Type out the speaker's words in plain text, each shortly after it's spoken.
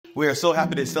We are so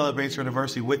happy to celebrate your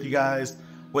anniversary with you guys.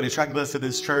 What attracted us to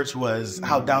this church was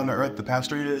how down to earth the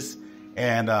pastor is.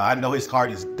 And I know his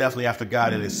heart is definitely after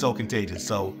God, and it's so contagious.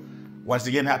 So once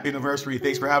again, happy anniversary.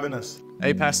 Thanks for having us.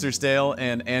 Hey, Pastors Dale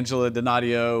and Angela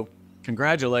Donadio,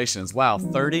 congratulations. Wow,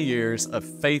 30 years of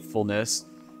faithfulness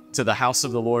to the house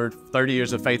of the Lord, 30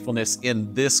 years of faithfulness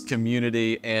in this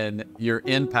community, and your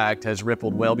impact has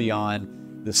rippled well beyond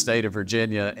the state of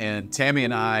Virginia. And Tammy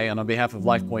and I, and on behalf of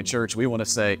Life Point Church, we want to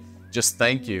say just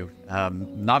thank you.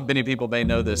 Not many people may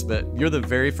know this, but you're the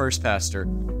very first pastor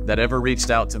that ever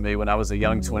reached out to me when I was a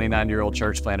young 29-year-old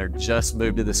church planter, just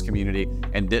moved to this community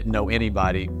and didn't know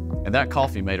anybody. And that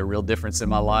coffee made a real difference in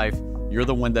my life. You're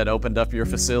the one that opened up your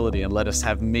facility and let us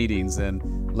have meetings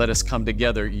and let us come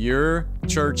together. Your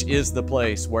church is the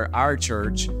place where our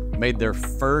church made their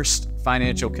first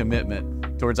financial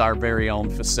commitment towards our very own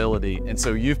facility. And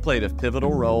so you've played a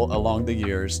pivotal role along the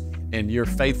years, and your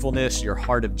faithfulness, your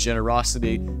heart of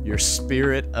generosity, your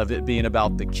spirit of it being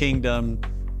about the kingdom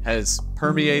has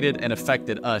permeated and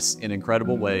affected us in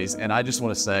incredible ways. And I just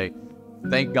want to say,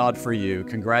 thank God for you.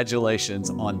 Congratulations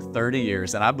on 30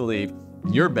 years. And I believe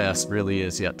your best really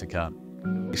is yet to come.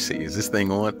 You see, is this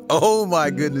thing on? Oh my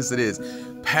goodness, it is.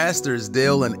 Pastors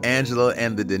Dale and Angela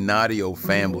and the Donadio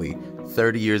family.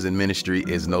 30 years in ministry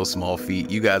is no small feat.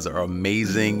 You guys are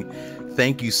amazing.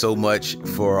 Thank you so much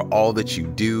for all that you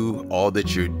do, all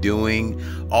that you're doing,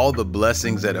 all the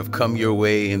blessings that have come your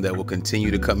way and that will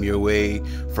continue to come your way,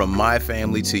 from my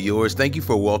family to yours. Thank you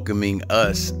for welcoming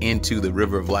us into the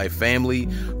River of Life family.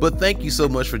 But thank you so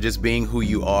much for just being who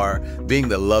you are, being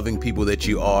the loving people that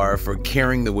you are, for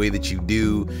caring the way that you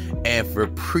do, and for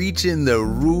preaching the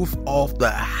roof off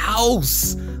the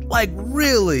house. Like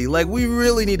really, like we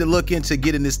really need to look into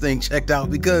getting this thing checked out,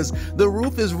 because the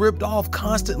roof is ripped off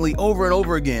constantly over and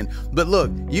over again. But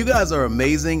look, you guys are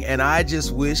amazing, and I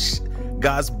just wish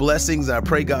God's blessings. I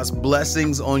pray God's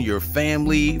blessings on your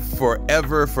family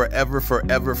forever, forever,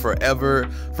 forever, forever.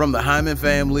 From the Hyman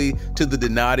family to the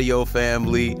Donadio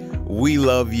family, we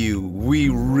love you. We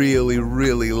really,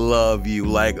 really love you.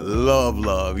 Like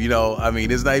love, you know, I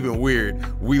mean, it's not even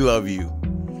weird. We love you.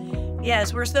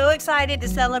 Yes, we're so excited to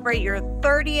celebrate your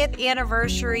 30th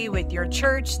anniversary with your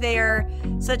church there.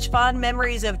 Such fond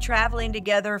memories of traveling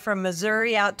together from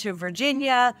Missouri out to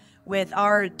Virginia with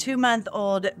our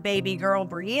 2-month-old baby girl,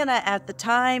 Brianna, at the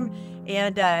time.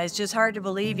 And it's just hard to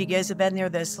believe you guys have been there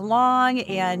this long,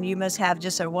 and you must have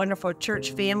just a wonderful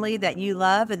church family that you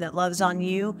love and that loves on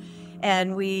you.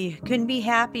 And we couldn't be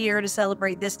happier to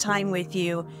celebrate this time with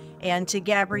you, and to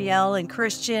Gabrielle and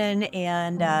Christian,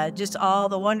 and just all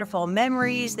the wonderful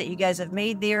memories that you guys have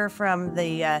made there from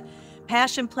the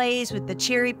Passion Plays with the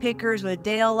cherry pickers, with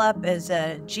Dale up as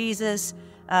Jesus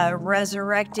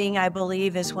resurrecting, I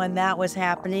believe, is when that was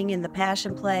happening in the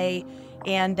Passion Play.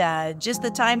 And just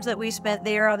the times that we spent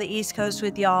there on the East Coast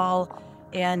with y'all,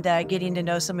 and getting to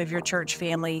know some of your church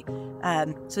family.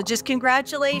 So just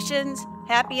congratulations.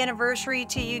 Happy anniversary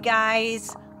to you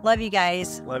guys. Love you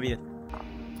guys. Love you.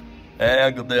 Hey,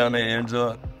 Uncle Dale and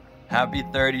Angela. Happy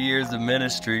 30 years of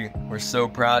ministry. We're so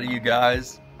proud of you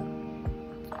guys.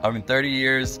 I mean, 30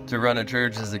 years to run a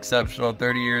church is exceptional.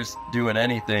 30 years doing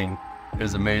anything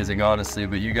is amazing, honestly.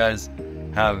 But you guys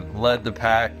have led the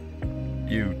pack.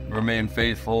 You remain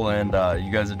faithful, and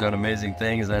you guys have done amazing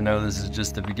things. I know this is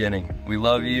just the beginning. We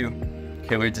love you.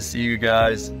 Can't wait to see you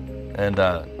guys and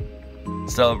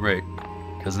celebrate,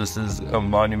 because this is a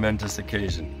monumentous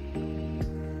occasion.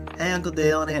 Hey, Uncle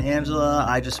Dale and Aunt Angela,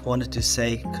 I just wanted to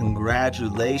say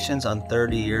congratulations on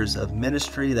 30 years of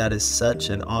ministry. That is such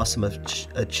an awesome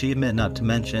achievement, not to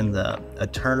mention the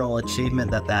eternal achievement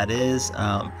that is.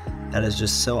 That is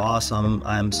just so awesome.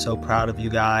 I'm so proud of you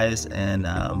guys, and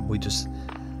we just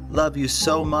love you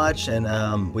so much,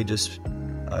 and we just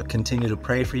continue to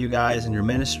pray for you guys in your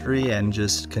ministry, and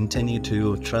just continue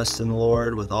to trust in the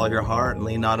Lord with all your heart and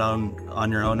lean not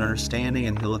on your own understanding,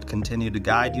 and He'll continue to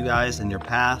guide you guys in your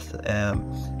path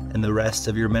and the rest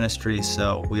of your ministry.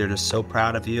 So we are just so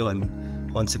proud of you,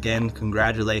 and once again,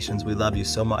 congratulations. We love you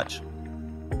so much.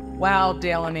 Wow,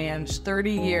 Dale and Ange,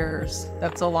 30 years.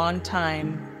 That's a long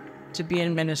time to be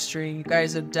in ministry. You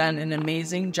guys have done an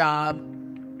amazing job.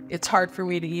 It's hard for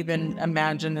me to even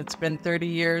imagine it's been 30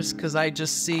 years, because I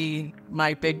just see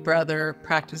my big brother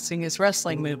practicing his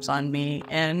wrestling moves on me,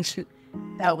 and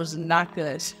that was not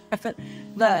good.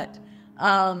 But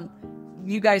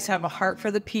you guys have a heart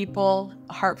for the people,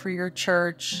 a heart for your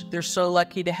church. They're so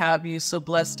lucky to have you, so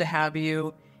blessed to have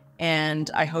you,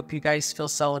 and I hope you guys feel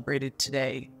celebrated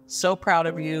today. So proud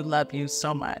of you, love you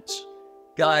so much.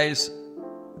 Guys,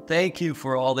 thank you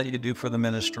for all that you do for the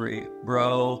ministry.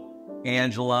 Bro,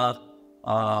 Angela,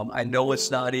 I know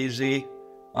it's not easy,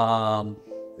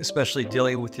 especially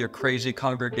dealing with your crazy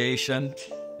congregation.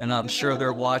 And I'm sure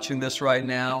they're watching this right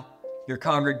now. Your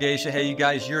congregation, hey, you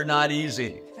guys, you're not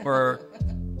easy.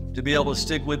 To be able to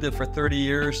stick with it for 30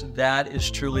 years, that is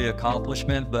truly an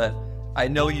accomplishment. But I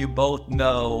know you both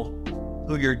know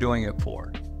who you're doing it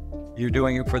for. You're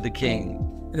doing it for the King.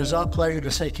 It is our pleasure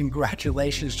to say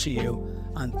congratulations to you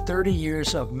on 30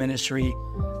 years of ministry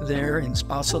there in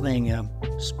Spotsylvania,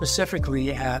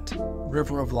 specifically at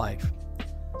River of Life.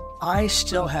 I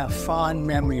still have fond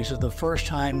memories of the first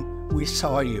time we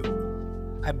saw you.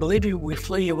 I believe we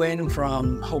flew you in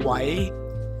from Hawaii,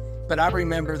 but I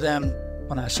remember them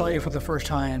when I saw you for the first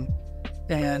time,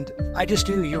 and I just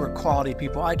knew you were quality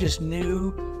people. I just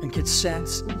knew and could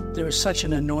sense there was such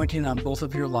an anointing on both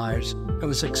of your lives. I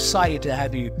was excited to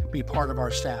have you be part of our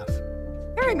staff.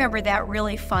 I remember that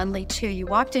really fondly too. You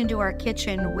walked into our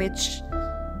kitchen, which,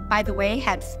 by the way,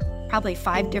 had probably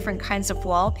 5 different kinds of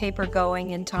wallpaper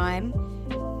going in time,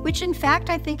 which in fact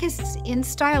I think is in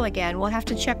style again. We'll have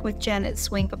to check with Jen at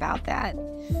Swink about that.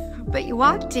 But you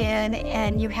walked in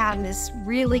and you had this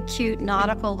really cute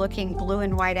nautical looking blue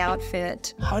and white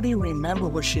outfit. How do you remember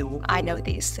what she... I know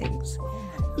these things.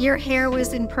 Your hair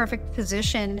was in perfect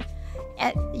position.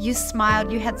 You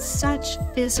smiled. You had such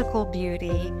physical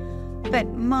beauty. But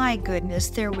my goodness,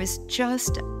 there was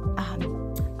just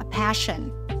a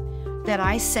passion that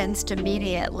I sensed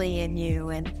immediately in you.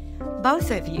 And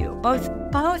both of you,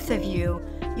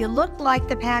 you looked like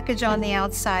the package on the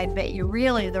outside, but the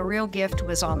real gift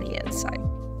was on the inside.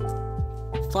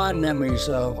 Fond memories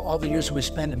of all the years we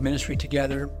spent in ministry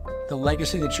together, the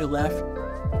legacy that you left,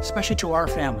 especially to our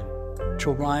family,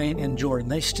 to Ryan and Jordan.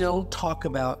 They still talk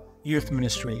about youth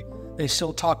ministry. They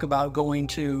still talk about going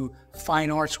to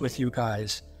fine arts with you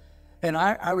guys. And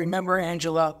I remember,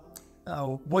 Angela,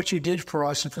 what you did for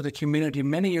us and for the community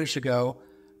many years ago.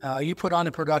 You put on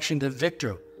a production, The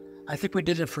Victor. I think we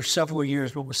did it for several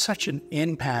years, but it was such an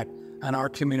impact on our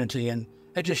community, and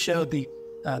it just showed the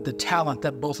talent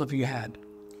that both of you had.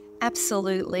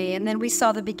 Absolutely. And then we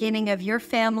saw the beginning of your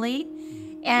family,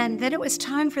 and then it was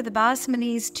time for the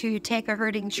Bosmanis to take a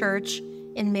hurting church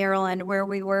in Maryland, where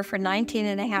we were for 19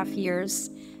 and a half years.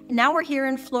 And now we're here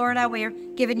in Florida. We're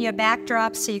giving you a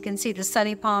backdrop so you can see the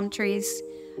sunny palm trees.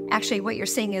 Actually, what you're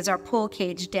seeing is our pool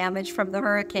cage damage from the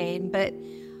hurricane, but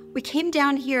we came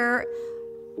down here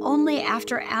only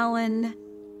after Alan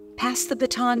passed the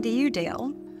baton to you,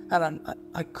 Dale. And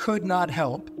I could not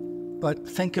help but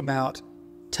think about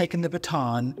taking the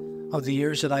baton of the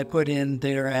years that I put in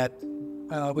there at,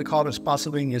 we called it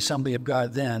Spotsylvania Assembly of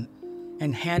God then,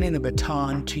 and handing the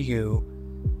baton to you.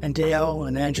 And Dale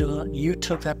and Angela, you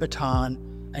took that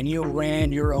baton and you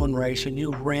ran your own race, and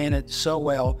you ran it so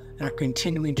well and are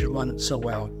continuing to run it so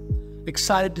well.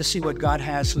 Excited to see what God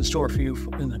has in store for you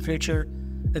in the future.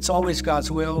 It's always God's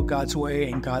will, God's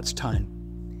way, and God's time.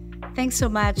 Thanks so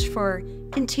much for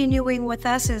continuing with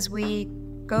us as we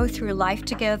go through life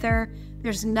together.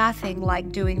 There's nothing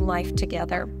like doing life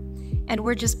together. And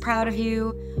we're just proud of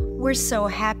you. We're so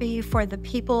happy for the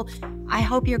people. I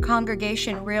hope your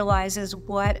congregation realizes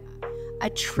what a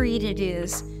treat it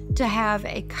is to have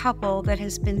a couple that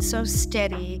has been so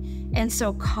steady and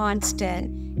so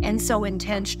constant and so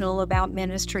intentional about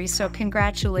ministry. So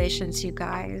congratulations, you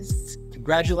guys.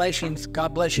 Congratulations.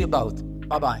 God bless you both.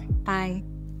 Bye-bye. Bye.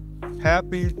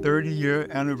 Happy 30-year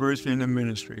anniversary in the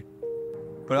ministry.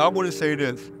 But I want to say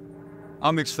this.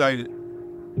 I'm excited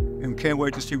and can't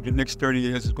wait to see what the next 30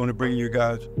 years is going to bring you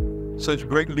guys. Such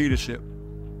great leadership.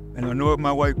 And I know if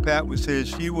my wife Pat would say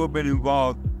she would have been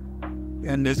involved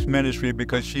in this ministry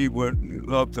because she would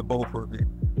love the both of you.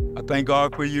 I thank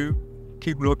God for you.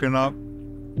 Keep looking up.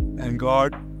 And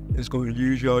God is going to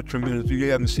use you tremendously.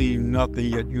 You haven't seen nothing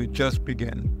yet. You just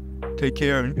begin. Take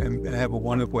care and have a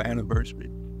wonderful anniversary.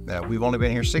 We've only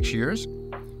been here 6 years,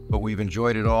 but we've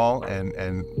enjoyed it all,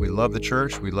 and we love the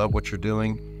church. We love what you're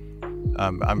doing.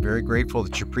 I'm very grateful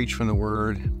that you preach from the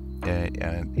Word and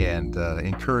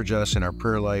encourage us in our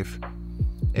prayer life.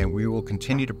 And we will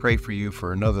continue to pray for you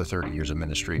for another 30 years of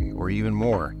ministry, or even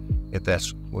more, if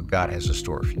that's what God has in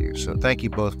store for you. So thank you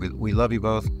both. We love you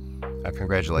both.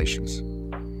 Congratulations.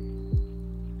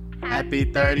 Happy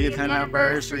 30th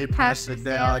anniversary, Pastor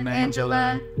Dale and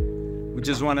Angela. We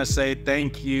just want to say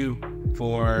thank you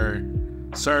for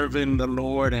serving the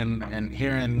Lord and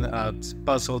here in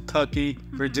Spotsylvania,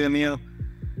 Virginia.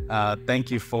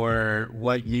 Thank you for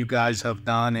what you guys have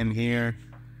done in here.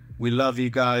 We love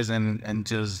you guys and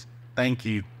just thank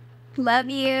you. Love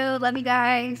you. Love you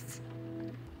guys.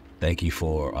 Thank you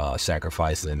for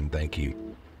sacrificing. Thank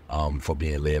you for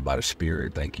being led by the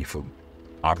Spirit. Thank you for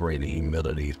operating in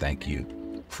humility. Thank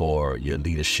you for your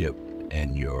leadership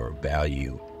and your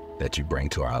value that you bring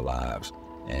to our lives.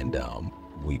 And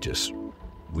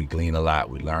we glean a lot,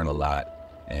 we learn a lot,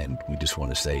 and we just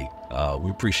want to say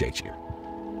we appreciate you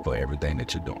for everything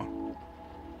that you're doing.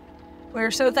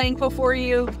 We're so thankful for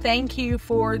you. Thank you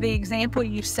for the example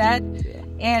you set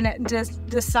in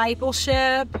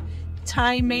discipleship,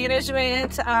 time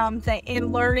management,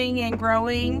 in learning and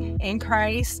growing in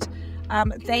Christ.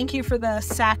 Thank you for the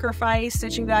sacrifice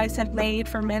that you guys have made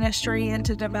for ministry and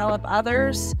to develop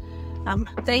others.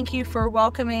 Thank you for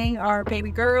welcoming our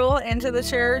baby girl into the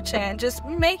church and just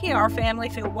making our family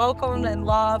feel welcomed and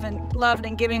loved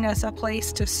and giving us a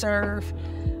place to serve.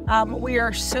 We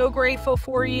are so grateful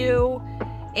for you,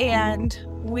 and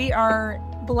we are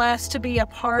blessed to be a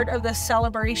part of this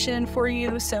celebration for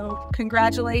you. So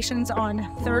congratulations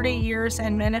on 30 years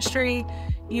in ministry.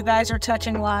 You guys are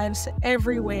touching lives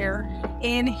everywhere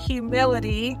in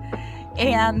humility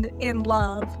and in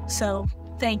love. So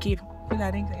thank you for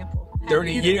that example.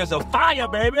 30 years of fire,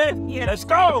 baby. Yeah. Let's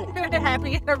go.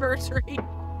 Happy anniversary.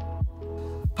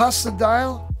 Pastor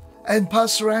Dial and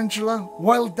Pastor Angela,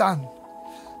 well done.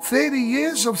 30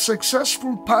 years of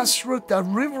successful pastorate at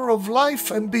River of Life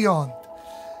and beyond.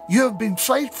 You have been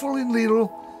faithful in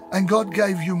little, and God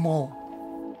gave you more.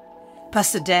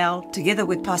 Pastor Dale, together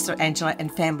with Pastor Angela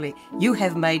and family, you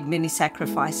have made many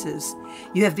sacrifices.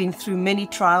 You have been through many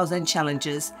trials and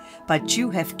challenges, but you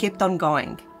have kept on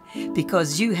going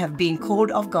because you have been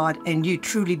called of God and you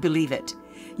truly believe it.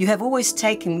 You have always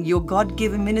taken your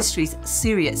God-given ministries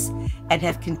serious and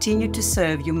have continued to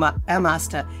serve our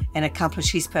Master and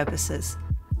accomplish His purposes.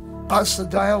 Pastor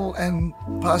Dale and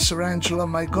Pastor Angela,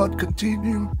 may God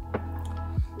continue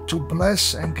to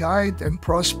bless and guide and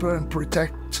prosper and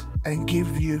protect and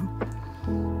give you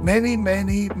many,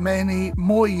 many, many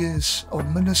more years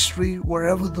of ministry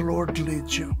wherever the Lord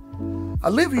leads you. I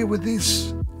leave you with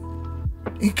these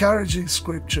encouraging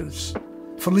scriptures.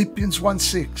 Philippians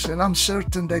 1:6, and I'm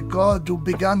certain that God who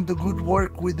began the good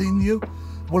work within you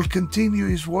will continue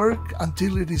His work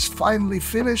until it is finally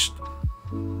finished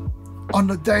on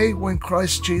the day when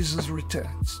Christ Jesus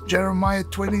returns. Jeremiah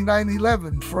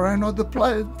 29:11, for I know the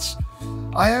plans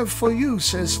I have for you,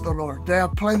 says the Lord. They are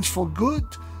plans for good,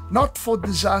 not for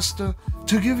disaster,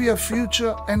 to give you a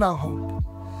future and a hope.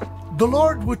 The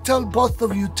Lord would tell both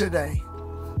of you today,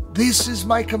 this is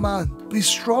my command, be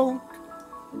strong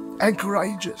and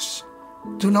courageous.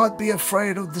 Do not be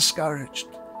afraid or discouraged,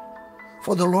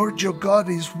 for the Lord your God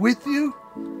is with you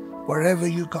wherever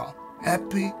you go.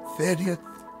 Happy 30th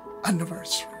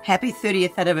anniversary. Happy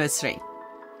 30th anniversary.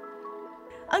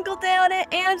 Uncle Dale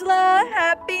and Angela,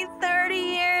 happy 30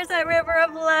 years at River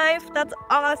of Life. That's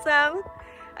awesome.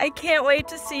 I can't wait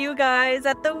to see you guys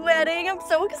at the wedding. I'm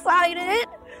so excited.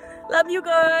 Love you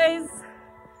guys.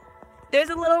 There's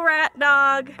a little rat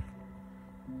dog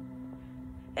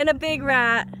and a big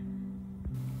rat.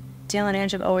 Dale and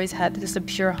Angela have always had just a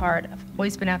pure heart. I've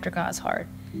always been after God's heart.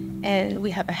 And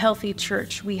we have a healthy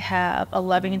church. We have a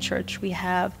loving church. We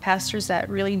have pastors that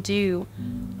really do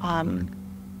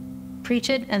preach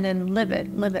it and then live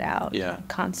it out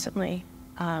constantly.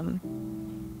 And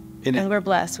we're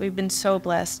blessed. We've been so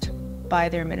blessed by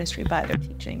their ministry, by their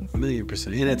teaching.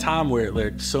 1,000,000%. In a time where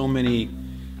like so many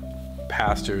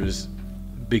pastors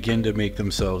begin to make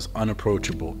themselves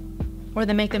unapproachable. Or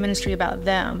they make the ministry about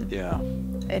them. Yeah.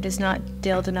 It is not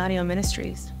Dale Donadio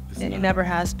Ministries. It never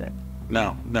has been.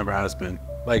 No, never has been.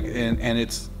 Like, and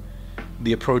it's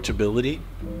the approachability.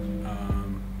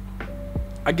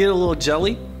 I get a little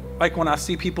jelly, like when I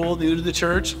see people new to the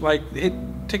church, like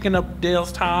taking up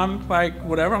Dale's time, like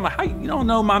whatever. I'm like, hey, you don't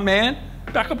know my man,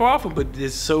 back up off him. But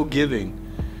it's so giving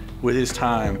with his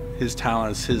time, his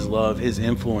talents, his love, his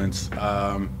influence.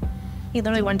 He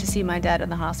literally went to see my dad in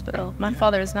the hospital. My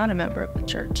father is not a member of the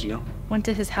church. No. Went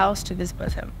to his house to visit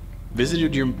with him.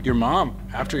 Visited your mom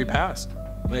after he passed.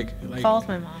 Like called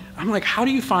my mom. I'm like, how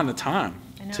do you find the time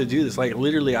to do this? Like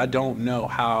literally, I don't know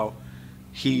how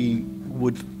he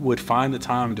would find the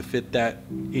time to fit that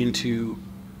into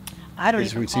I don't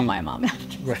his even routine. call my mom.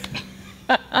 Right.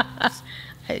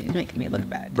 You're making me look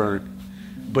bad. Bird.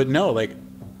 But no, like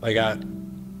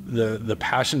the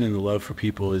passion and the love for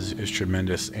people is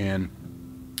tremendous. And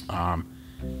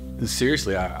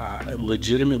seriously, I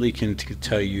legitimately can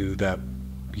tell you that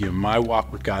my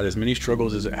walk with God, as many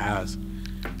struggles as it has,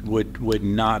 would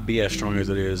not be as strong as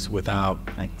it is without,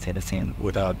 I can say the same,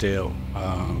 without Dale,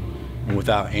 and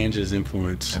without Angela's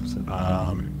influence.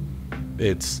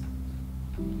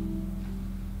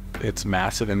 It's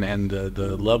massive, and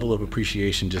the level of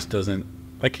appreciation just doesn't,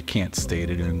 like, I can't state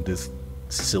it in this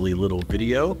silly little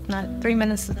video. Not 3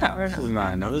 minutes an hour.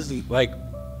 No, this is like,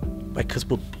 because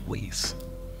we're boys.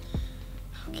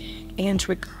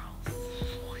 Andrew girl.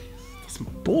 That's my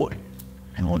boy.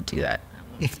 I won't do that.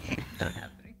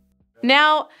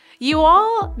 Now, you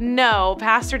all know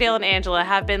Pastor Dale and Angela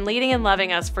have been leading and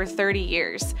loving us for 30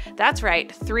 years. That's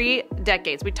right, 3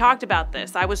 decades. We talked about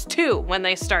this. I was 2 when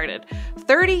they started.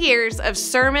 30 years of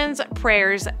sermons,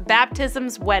 prayers,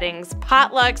 baptisms, weddings,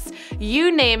 potlucks,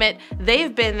 you name it,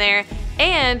 they've been there.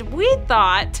 And we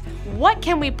thought, what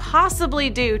can we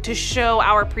possibly do to show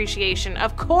our appreciation?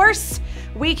 Of course,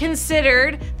 we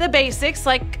considered the basics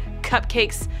like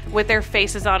cupcakes with their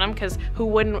faces on them, because who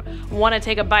wouldn't want to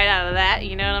take a bite out of that,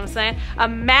 you know what I'm saying? A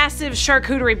massive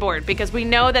charcuterie board, because we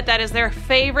know that that is their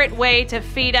favorite way to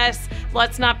feed us.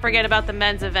 Let's not forget about the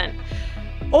men's event.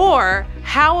 Or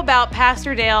how about a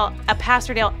Pastor Dale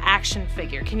action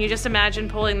figure? Can you just imagine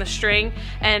pulling the string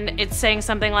and it's saying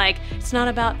something like, it's not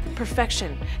about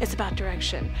perfection, it's about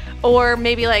direction. Or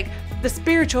maybe like, the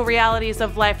spiritual realities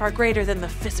of life are greater than the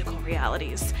physical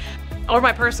realities. Or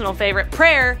my personal favorite,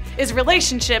 prayer is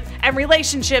relationship, and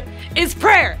relationship is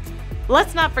prayer.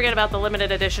 Let's not forget about the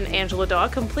limited edition Angela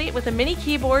dog, complete with a mini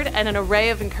keyboard and an array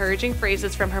of encouraging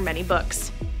phrases from her many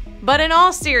books. But in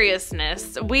all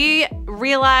seriousness, we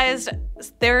realized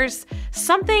there's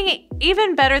something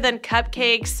even better than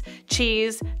cupcakes,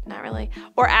 cheese, not really,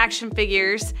 or action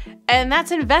figures, and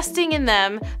that's investing in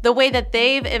them the way that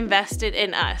they've invested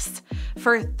in us.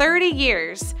 For 30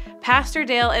 years, Pastor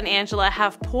Dale and Angela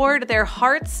have poured their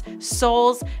hearts,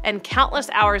 souls, and countless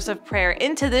hours of prayer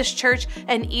into this church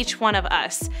and each one of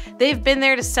us. They've been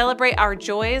there to celebrate our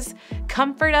joys,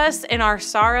 comfort us in our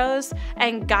sorrows,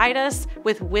 and guide us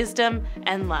with wisdom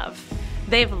and love.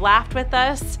 They've laughed with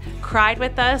us, cried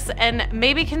with us, and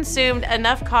maybe consumed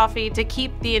enough coffee to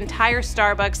keep the entire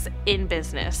Starbucks in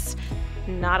business.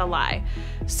 Not a lie.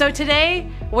 So today,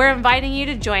 we're inviting you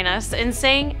to join us in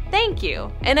saying thank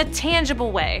you in a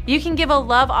tangible way. You can give a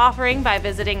love offering by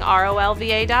visiting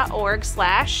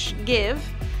rolva.org/give,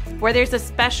 where there's a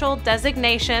special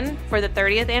designation for the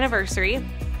 30th anniversary.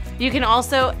 You can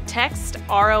also text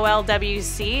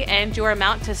ROLWC and your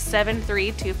amount to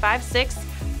 73256,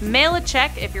 mail a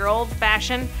check if you're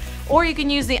old-fashioned, or you can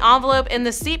use the envelope in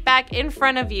the seat back in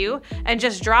front of you and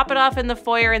just drop it off in the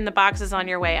foyer in the boxes on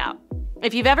your way out.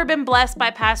 If you've ever been blessed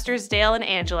by Pastors Dale and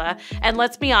Angela, and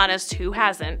let's be honest, who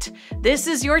hasn't? This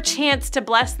is your chance to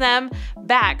bless them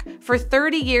back for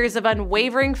 30 years of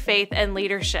unwavering faith and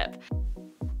leadership.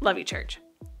 Love you, church.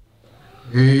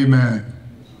 Amen.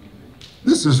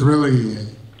 This is really a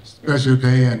special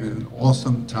day and an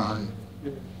awesome time.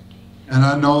 And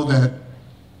I know that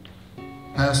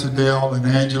Pastor Dale and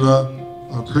Angela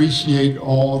appreciate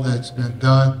all that's been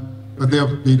done, but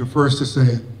they'll be the first to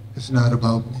say, it's not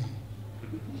about me.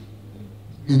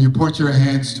 And you put your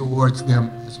hands towards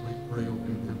them as we pray over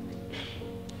them.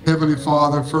 Heavenly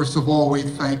Father, first of all, we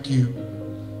thank you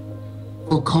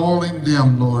for calling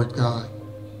them, Lord God.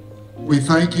 We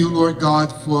thank you, Lord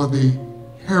God, for the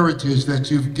heritage that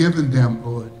you've given them,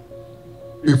 Lord.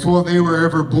 Before they were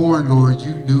ever born, Lord,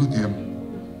 you knew them.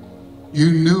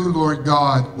 You knew, Lord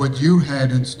God, what you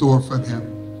had in store for them.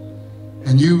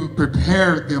 And you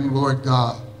prepared them, Lord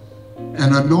God,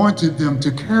 and anointed them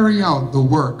to carry out the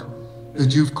work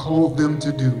that you've called them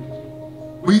to do.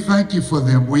 We thank you for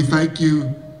them. We thank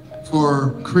you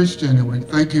for Christian, and we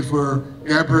thank you for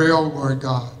Gabrielle, Lord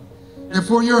God, and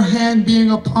for your hand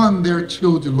being upon their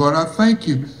children, Lord. I thank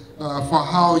you for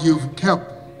how you've kept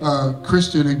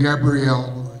Christian and Gabrielle,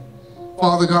 Lord.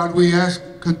 Father God, we ask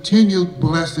continued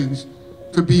blessings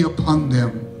to be upon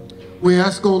them. We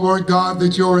ask, oh Lord God,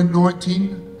 that your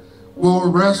anointing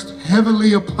will rest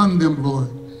heavily upon them, Lord,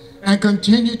 and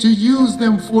continue to use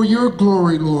them for your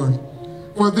glory, Lord.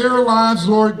 For their lives,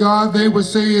 Lord God, they would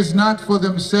say is not for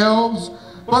themselves,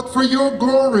 but for your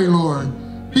glory, Lord.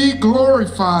 Be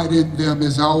glorified in them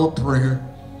is our prayer.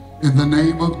 In the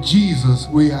name of Jesus,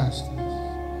 we ask this.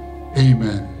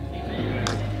 Amen.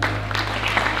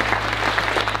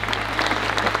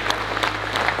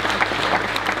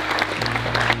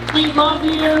 We love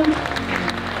you.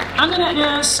 I'm going to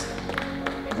ask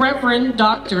Reverend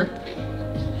Dr.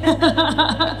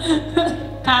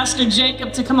 Pastor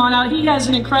Jacob to come on out. He has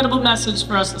an incredible message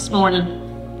for us this morning.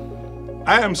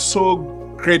 I am so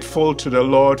grateful to the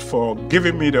Lord for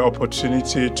giving me the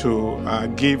opportunity to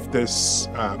give this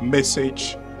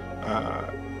message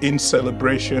in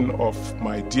celebration of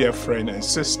my dear friend and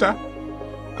sister.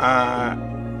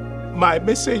 My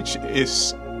message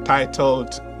is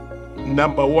titled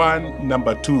Number One,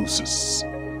 Number Twos.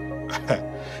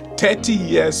 30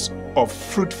 years of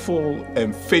fruitful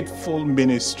and faithful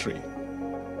ministry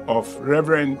of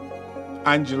Reverend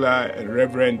Angela and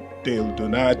Reverend Dale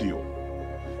Donadio.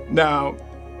 Now,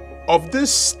 of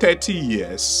this 30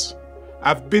 years,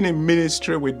 I've been in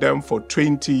ministry with them for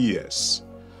 20 years.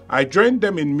 I joined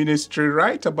them in ministry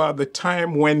right about the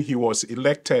time when he was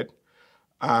elected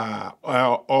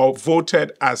or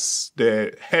voted as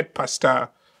the head pastor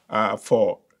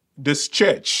for this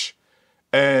church.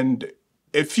 And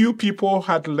a few people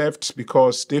had left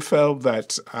because they felt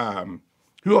that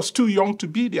he was too young to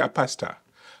be their pastor.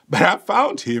 But I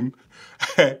found him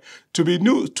to be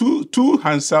too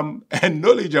handsome and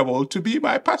knowledgeable to be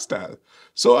my pastor.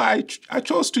 So I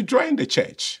chose to join the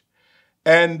church.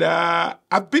 And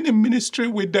I've been in ministry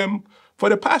with them for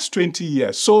the past 20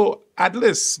 years. So at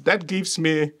least that gives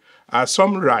me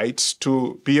some rights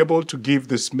to be able to give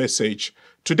this message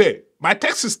today. My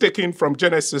text is taken from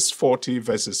Genesis 40,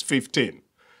 verses 15.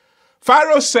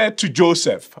 Pharaoh said to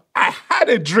Joseph, I had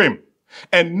a dream,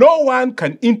 and no one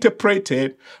can interpret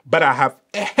it, but I have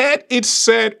heard it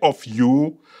said of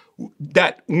you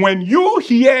that when you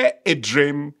hear a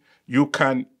dream, you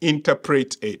can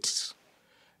interpret it.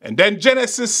 And then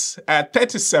Genesis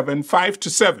 37,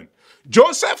 5-7.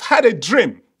 Joseph had a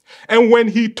dream, and when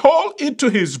he told it to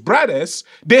his brothers,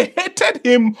 they hated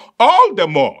him all the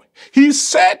more. He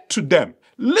said to them,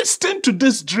 listen to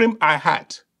this dream I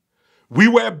had. We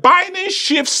were binding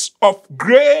sheaves of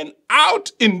grain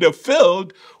out in the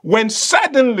field when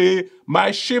suddenly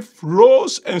my sheaf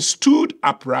rose and stood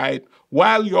upright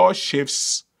while your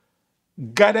sheaves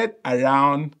gathered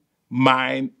around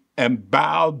mine and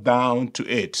bowed down to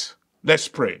it. Let's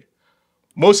pray.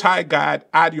 Most High God,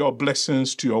 add your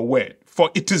blessings to your word, for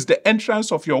it is the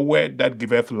entrance of your word that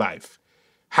giveth life.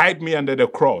 Hide me under the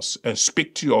cross and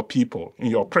speak to your people. In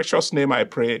your precious name I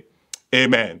pray.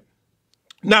 Amen.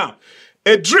 Now,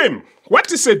 a dream.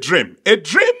 What is a dream? A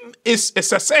dream is a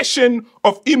succession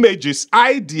of images,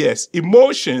 ideas,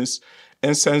 emotions,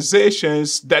 and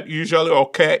sensations that usually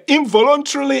occur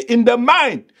involuntarily in the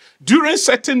mind during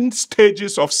certain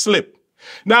stages of sleep.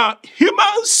 Now,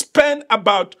 humans spend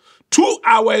about 2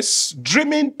 hours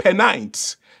dreaming per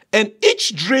night, and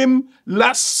each dream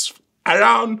lasts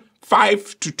around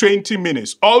 5 to 20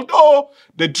 minutes, although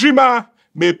the dreamer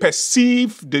may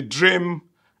perceive the dream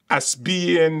as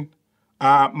being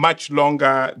much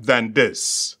longer than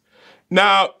this.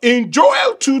 Now, in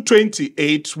Joel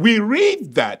 2:28, we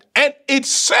read that, and it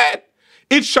said,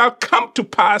 it shall come to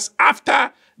pass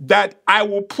after that I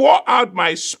will pour out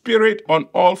my spirit on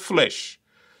all flesh.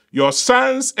 Your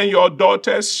sons and your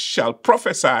daughters shall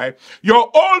prophesy.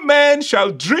 Your old men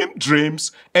shall dream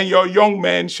dreams, and your young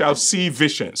men shall see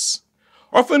visions.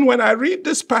 Often when I read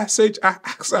this passage, I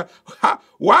ask,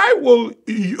 why will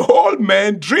old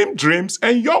men dream dreams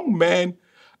and young men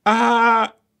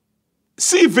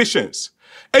see visions?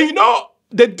 And you know,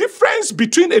 the difference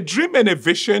between a dream and a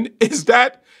vision is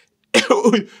that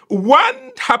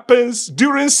one happens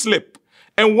during sleep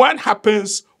and one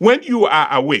happens when you are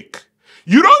awake.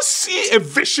 You don't see a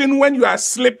vision when you are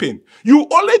sleeping. You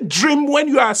only dream when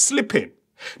you are sleeping.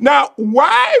 Now,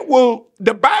 why will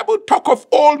the Bible talk of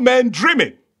old men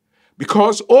dreaming?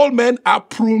 Because old men are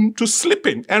prone to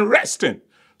sleeping and resting.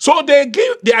 So they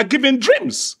are given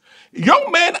dreams.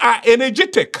 Young men are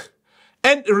energetic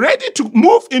and ready to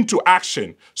move into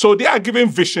action. So they are given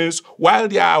visions while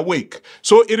they are awake.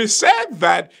 So it is said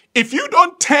that if you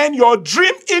don't turn your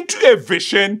dream into a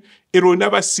vision, it will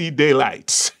never see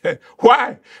daylight.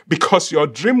 Why? Because your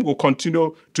dream will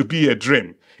continue to be a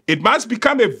dream. It must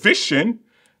become a vision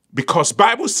because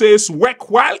Bible says work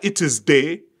while it is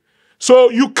day. So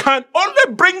you can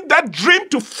only bring that dream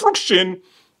to fruition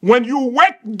when you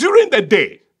work during the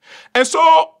day. And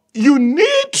so you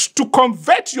need to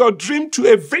convert your dream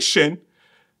to a vision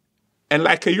and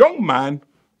like a young man,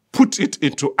 put it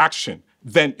into action.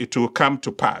 Then it will come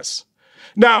to pass.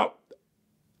 Now,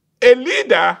 a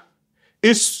leader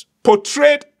is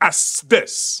portrayed as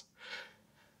this.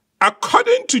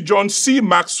 According to John C.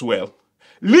 Maxwell,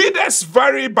 leaders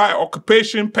vary by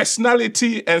occupation,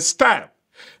 personality, and style.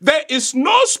 There is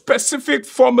no specific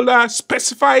formula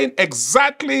specifying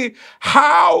exactly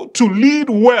how to lead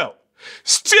well.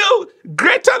 Still,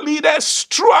 greater leaders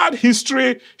throughout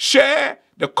history share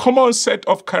the common set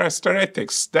of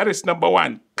characteristics. That is number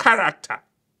one, character,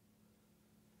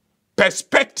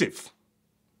 perspective,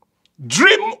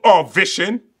 dream or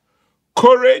vision,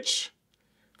 courage,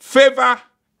 favor,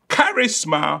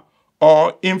 charisma,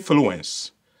 or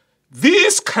influence.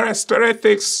 These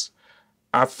characteristics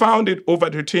are found in over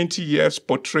the 20 years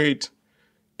portrayed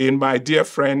in my dear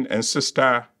friend and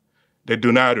sister, the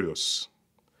Donarios.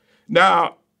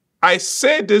 Now, I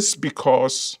say this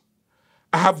because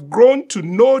I have grown to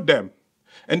know them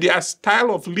and their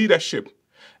style of leadership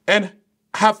and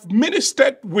have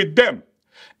ministered with them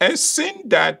and seen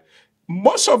that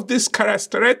most of these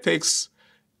characteristics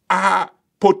are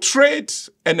portrayed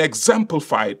and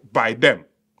exemplified by them.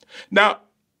 Now,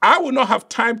 I will not have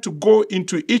time to go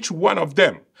into each one of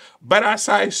them, but as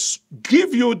I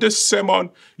give you this sermon,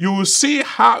 you will see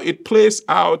how it plays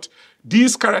out.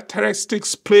 These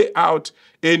characteristics play out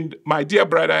in my dear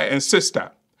brother and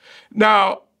sister.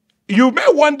 Now, you may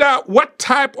wonder what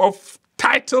type of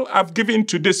title I've given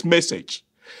to this message.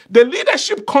 The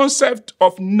leadership concept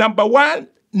of number one,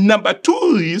 number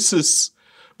two is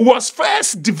was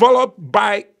first developed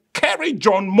by Kerry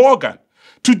John Morgan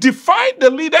to define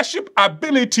the leadership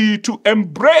ability to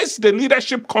embrace the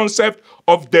leadership concept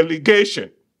of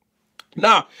delegation.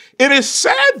 Now, it is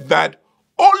said that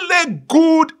only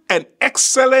good and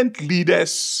excellent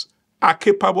leaders are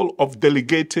capable of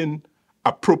delegating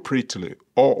appropriately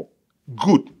or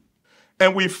good.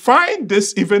 And we find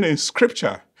this even in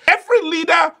Scripture. Every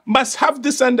leader must have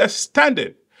this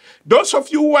understanding. Those of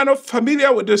you who are not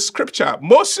familiar with the Scripture,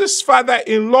 Moses'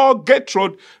 father-in-law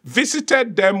Gertrude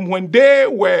visited them when they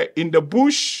were in the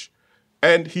bush,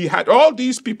 and he had all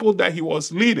these people that he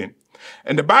was leading.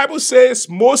 And the Bible says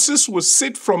Moses would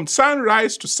sit from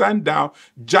sunrise to sundown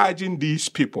judging these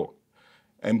people.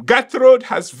 And Gertrude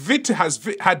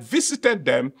had visited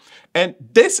them, and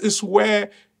this is where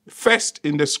first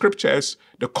in the Scriptures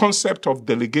the concept of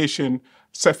delegation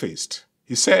surfaced.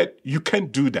 He said, you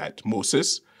can't do that,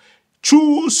 Moses.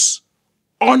 Choose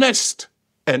honest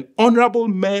and honorable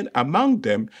men among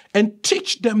them and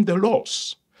teach them the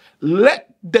laws.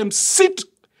 Let them sit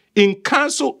in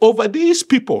council over these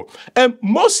people. And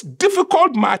most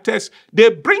difficult matters, they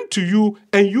bring to you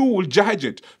and you will judge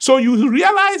it. So you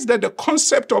realize that the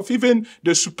concept of even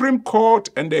the Supreme Court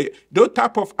and the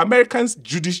type of American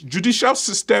judicial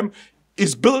system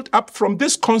is built up from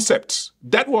this concept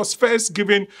that was first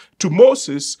given to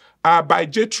Moses by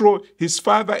Jethro, his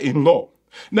father-in-law.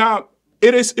 Now,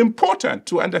 it is important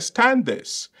to understand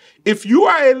this. If you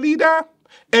are a leader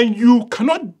and you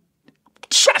cannot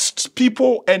trust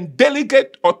people and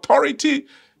delegate authority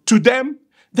to them,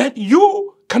 then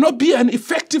you cannot be an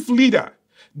effective leader.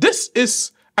 This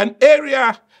is an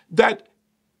area that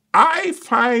I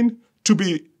find to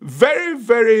be very,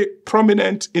 very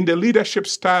prominent in the leadership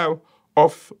style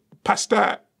of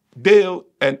Pastor Dale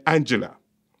and Angela.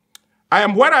 I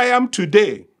am what I am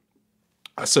today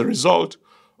as a result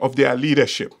of their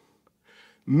leadership.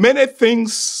 Many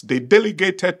things they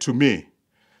delegated to me,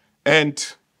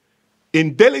 and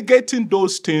in delegating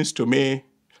those things to me,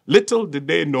 little did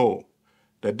they know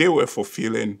that they were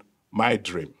fulfilling my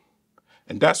dream.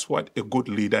 And that's what a good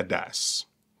leader does.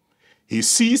 He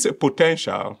sees a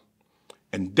potential,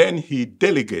 and then he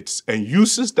delegates and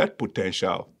uses that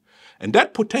potential. And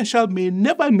that potential may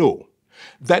never know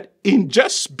that in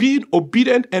just being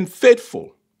obedient and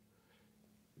faithful,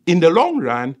 in the long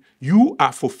run, you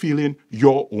are fulfilling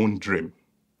your own dream.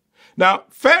 Now,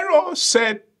 Pharaoh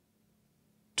said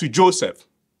to Joseph,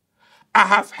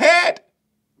 I've had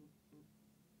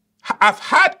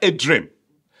a dream,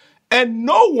 and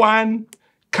no one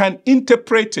can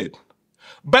interpret it.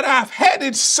 But I've heard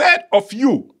it said of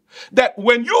you that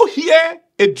when you hear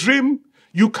a dream,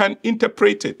 you can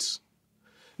interpret it.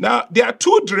 Now, there are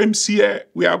two dreams here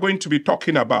we are going to be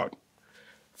talking about.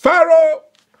 Pharaoh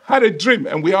had a dream,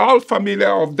 and we are all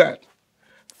familiar of that.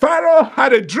 Pharaoh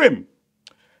had a dream,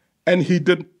 and he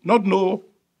did not know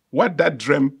what that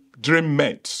dream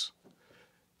meant.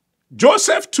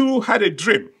 Joseph too had a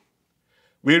dream.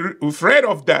 We've read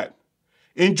of that.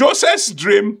 In Joseph's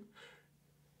dream,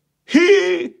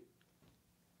 he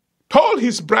told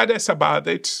his brothers about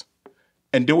it,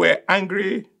 and they were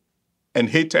angry and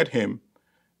hated him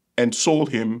and sold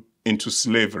him into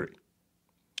slavery.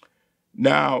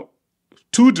 Now,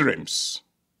 two dreams.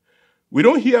 We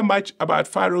don't hear much about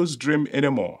Pharaoh's dream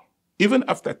anymore. Even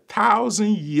after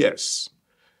 1,000 years,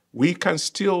 we can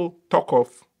still talk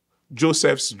of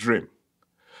Joseph's dream.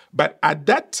 But at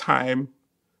that time,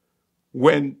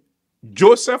 when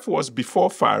Joseph was before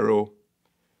Pharaoh,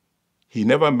 he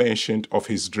never mentioned of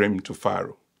his dream to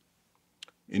Pharaoh.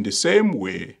 In the same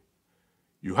way,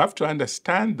 you have to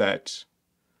understand that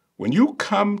when you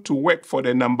come to work for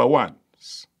the number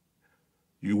ones,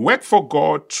 you work for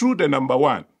God through the number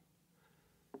one,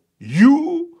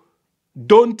 you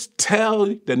don't tell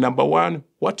the number one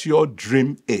what your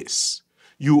dream is.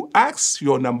 You ask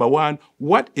your number one,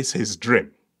 what is his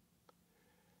dream?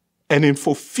 And in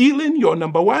fulfilling your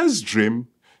number one's dream,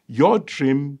 your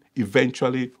dream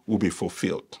eventually will be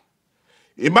fulfilled.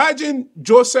 Imagine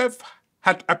Joseph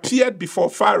had appeared before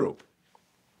Pharaoh.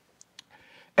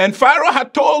 And Pharaoh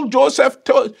had told Joseph,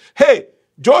 hey,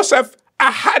 Joseph,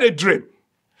 I had a dream.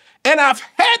 And I've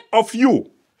heard of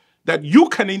you that you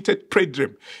can interpret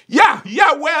dream. Yeah,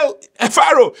 well,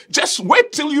 Pharaoh, just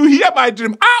wait till you hear my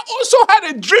dream. I also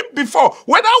had a dream before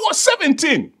when I was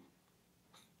 17.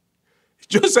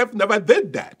 Joseph never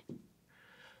did that.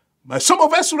 But some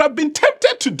of us would have been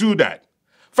tempted to do that.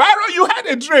 Pharaoh, you had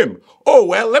a dream. Oh,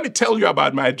 well, let me tell you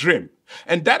about my dream.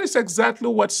 And that is exactly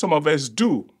what some of us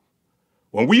do.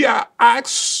 When we are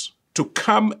asked to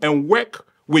come and work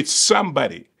with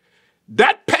somebody,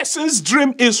 that person's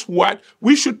dream is what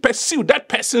we should pursue. That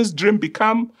person's dream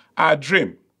become our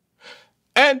dream.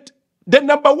 And the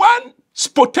number one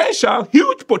potential,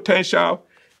 huge potential,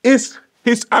 is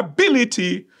his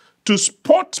ability to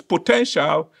spot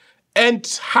potential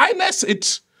and harness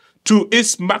it to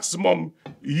its maximum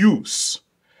use.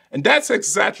 And that's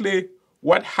exactly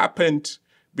what happened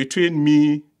between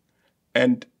me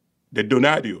and the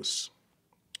Donadios.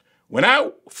 When I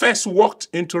first walked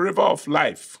into River of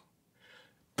Life,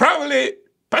 probably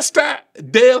Pastor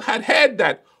Dale had heard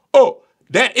that, oh,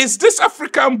 there is this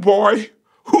African boy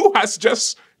who has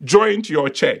just joined your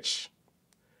church.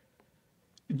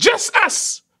 Just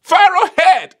as Pharaoh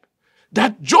heard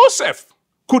that Joseph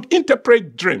could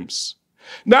interpret dreams.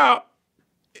 Now,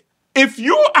 if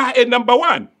you are a number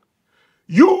one,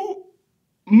 you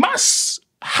must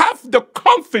have the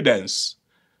confidence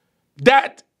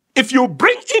that if you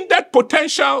bring in that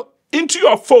potential into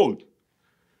your fold,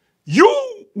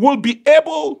 you will be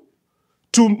able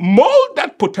to mold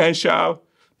that potential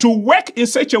to work in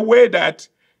such a way that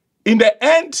in the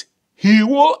end, he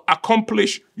will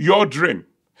accomplish your dream.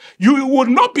 You will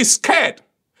not be scared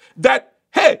that,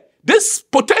 hey, this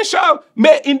potential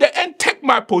may in the end take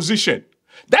my position.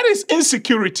 That is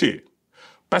insecurity.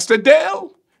 Pastor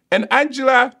Dale and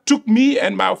Angela took me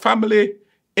and my family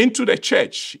into the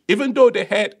church, even though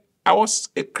I was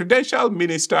a credentialed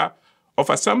minister of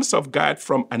Assemblies of God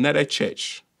from another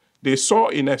church. They saw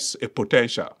in us a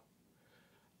potential.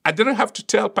 I didn't have to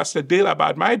tell Pastor Dale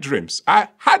about my dreams. I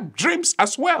had dreams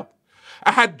as well.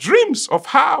 I had dreams of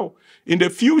how in the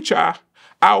future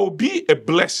I will be a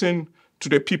blessing to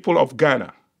the people of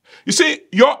Ghana. You see,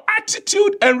 your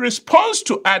attitude and response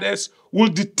to others will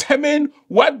determine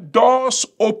what doors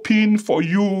open for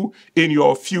you in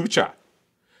your future.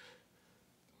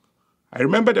 I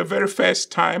remember the very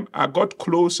first time I got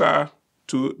closer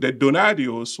to the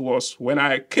Donadios was when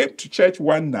I came to church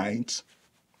one night,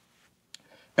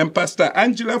 and Pastor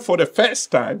Angela, for the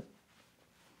first time,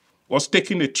 was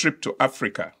taking a trip to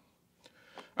Africa.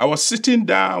 I was sitting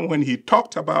down when she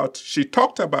talked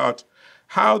about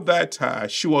how that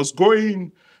she was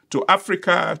going to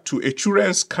Africa to a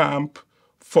children's camp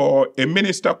for a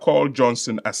minister called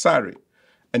Johnson Asari.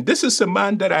 And this is a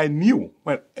man that I knew,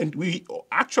 and we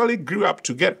actually grew up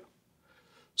together.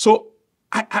 So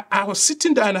I was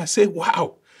sitting there and I said,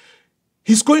 wow,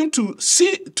 he's going to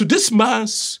this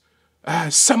man's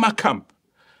summer camp.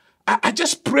 I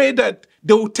just pray that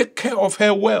they will take care of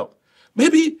her well.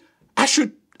 Maybe I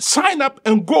should sign up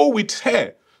and go with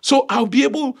her so I'll be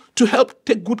able to help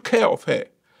take good care of her.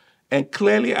 And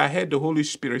clearly I heard the Holy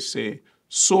Spirit say,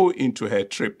 sow into her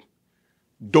trip.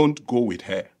 Don't go with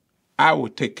her. I will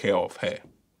take care of her.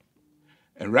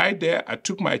 And right there, I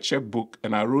took my checkbook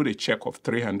and I wrote a check of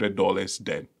 $300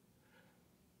 then.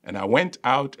 And I went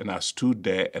out and I stood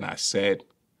there and I said,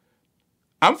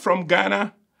 I'm from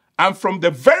Ghana. I'm from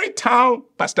the very town,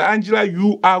 Pastor Angela,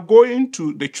 you are going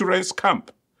to the children's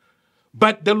camp.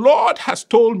 But the Lord has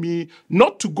told me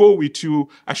not to go with you.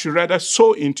 I should rather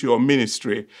sow into your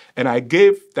ministry. And I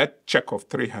gave that check of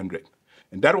 $300.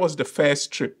 And that was the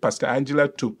first trip Pastor Angela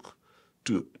took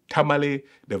to Tamale,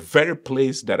 the very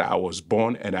place that I was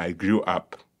born and I grew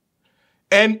up.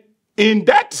 And in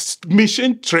that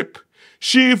mission trip,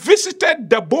 she visited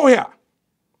Daboya.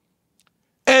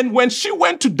 And when she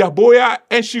went to Daboya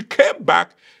and she came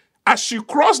back, as she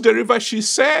crossed the river, she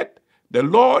said, the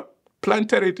Lord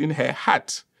planted it in her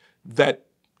heart that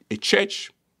a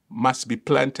church must be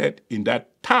planted in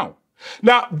that town.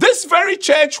 Now, this very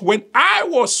church,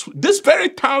 this very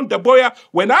town, Daboya,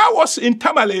 when I was in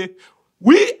Tamale,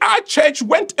 our church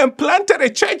went and planted a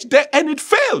church there and it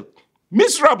failed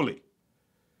miserably.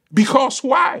 Because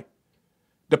why?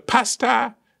 The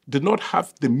pastor did not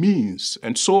have the means,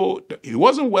 and so it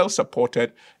wasn't well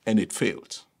supported and it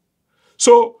failed.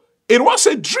 So it was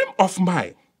a dream of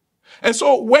mine. And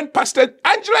so when Pastor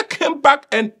Angela came back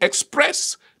and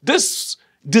expressed this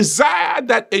desire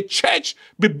that a church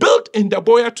be built in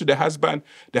Daboya to the husband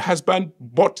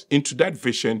bought into that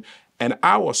vision, and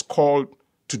I was called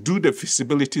to do the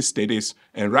feasibility studies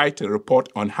and write a report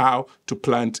on how to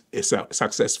plant a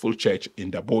successful church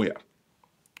in Daboya.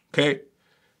 Okay?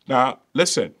 Now,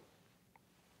 listen.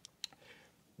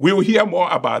 We will hear more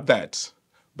about that.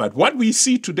 But what we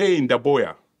see today in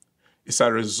Daboya is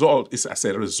as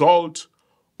a result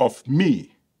of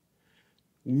me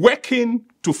working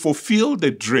to fulfill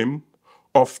the dream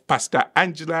of Pastor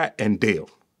Angela and Dale.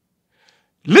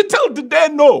 Little did they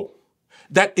know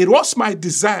that it was my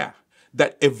desire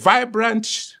that a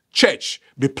vibrant church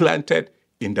be planted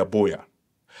in Daboya.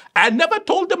 I never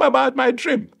told them about my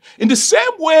dream. In the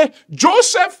same way,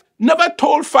 Joseph never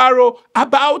told Pharaoh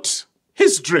about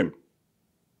his dream.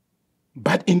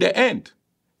 But in the end,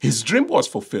 his dream was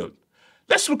fulfilled.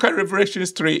 Let's look at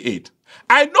Revelations 3:8.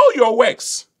 I know your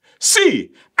works.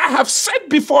 See, I have set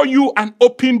before you an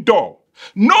open door.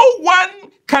 No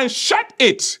one can shut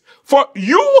it, for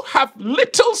you have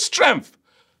little strength,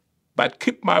 but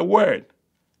kept my word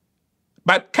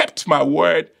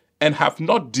and have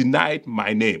not denied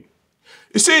my name.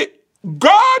 You see,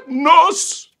 God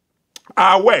knows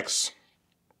our works.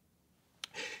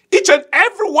 Each and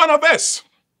every one of us,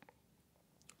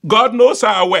 God knows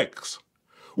our works.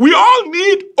 We all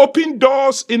need open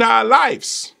doors in our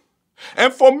lives.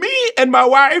 And for me and my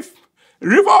wife,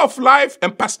 River of Life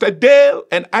and Pastor Dale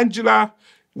and Angela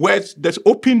were the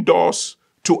open doors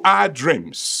to our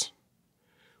dreams.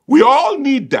 We all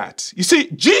need that. You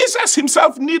see, Jesus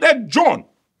himself needed John.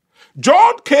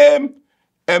 John came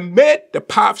and made the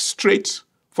path straight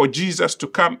for Jesus to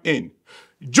come in.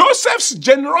 Joseph's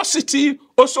generosity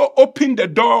also opened the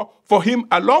door for him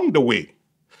along the way.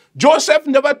 Joseph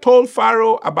never told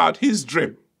Pharaoh about his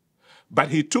dream, but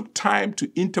he took time to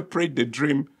interpret the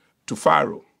dream to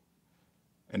Pharaoh.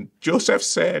 And Joseph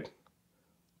said,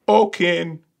 "O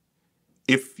king,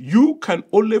 if you can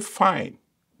only find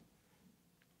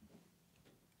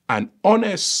an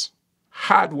honest,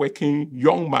 hardworking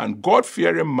young man,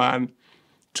 God-fearing man,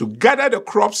 to gather the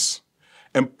crops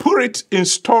and put it in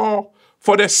store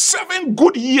for the 7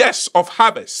 good years of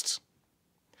harvest."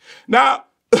 Now,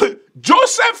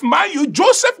 Joseph, mind you,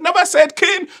 Joseph never said,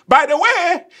 "King, by the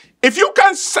way, if you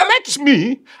can select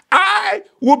me, I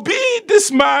will be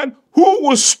this man who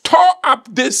will store up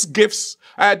these gifts,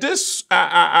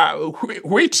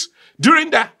 wheat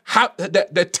during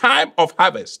the time of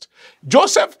harvest."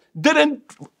 Joseph didn't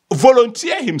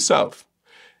volunteer himself.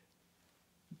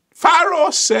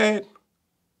 Pharaoh said,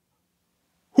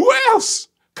 "Who else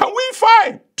can we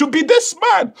find to be this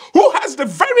man who has the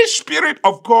very Spirit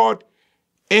of God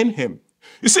in him?"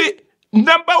 You see,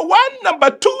 number one, number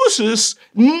twos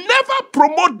never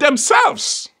promote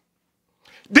themselves.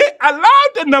 They allow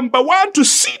the number one to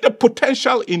see the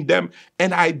potential in them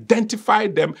and identify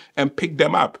them and pick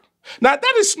them up. Now,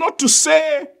 that is not to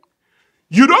say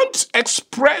you don't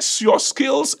express your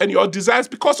skills and your desires,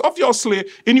 because obviously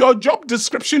in your job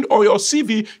description or your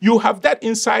CV, you have that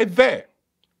inside there.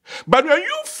 But when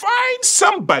you find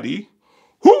somebody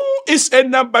who is a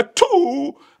number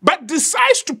two, but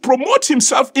decides to promote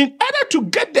himself in order to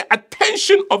get the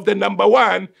attention of the number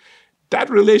one, that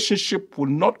relationship will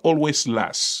not always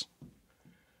last.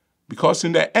 Because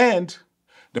in the end,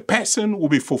 the person will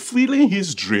be fulfilling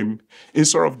his dream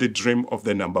instead of the dream of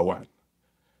the number one.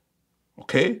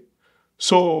 Okay?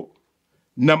 So,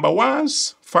 number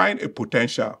ones find a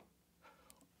potential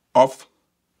of,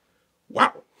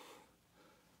 wow.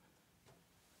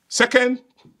 Second,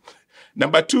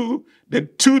 number two, the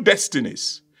two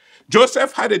destinies.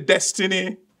 Joseph had a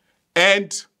destiny,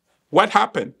 and what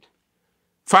happened?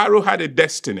 Pharaoh had a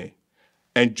destiny,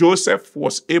 and Joseph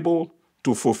was able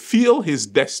to fulfill his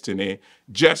destiny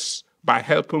just by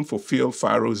helping fulfill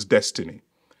Pharaoh's destiny.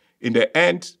 In the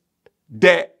end,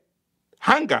 the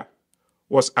hunger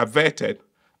was averted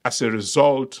as a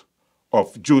result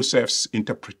of Joseph's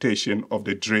interpretation of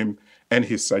the dream and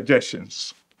his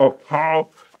suggestions of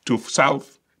how to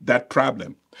solve that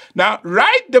problem. Now,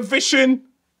 write the vision,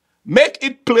 make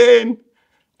it plain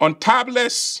on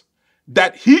tablets,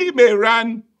 that he may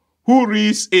run who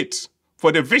reads it.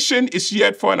 For the vision is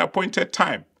yet for an appointed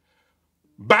time.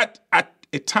 But at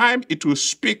a time it will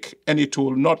speak and it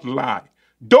will not lie.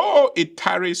 Though it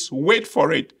tarries, wait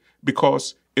for it,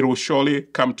 because it will surely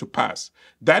come to pass.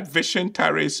 That vision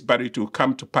tarries, but it will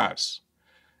come to pass.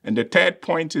 And the third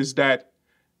point is that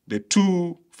the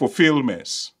two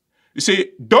fulfillments. You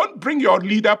see, don't bring your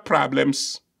leader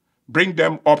problems, bring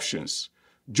them options.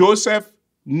 Joseph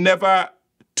never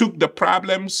took the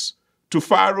problems to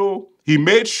Pharaoh. He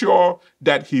made sure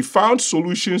that he found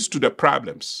solutions to the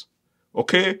problems.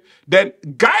 Okay? Then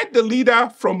guide the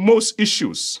leader from most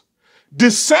issues.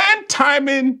 Discern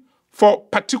timing for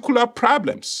particular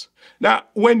problems. Now,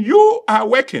 when you are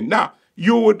working, now,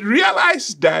 you would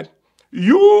realize that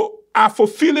you are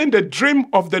fulfilling the dream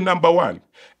of the number one.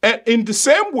 And in the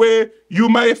same way, you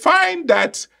may find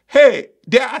that, hey,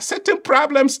 there are certain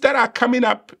problems that are coming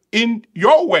up in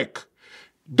your work,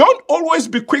 don't always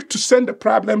be quick to send the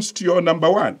problems to your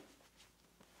number one.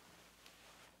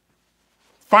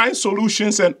 Find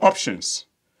solutions and options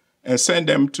and send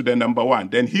them to the number one.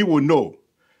 Then he will know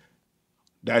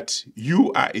that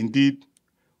you are indeed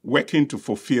working to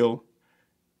fulfill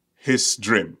his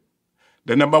dream.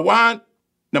 The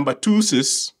number two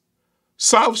is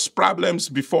solves problems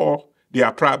before they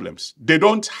are problems. They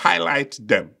don't highlight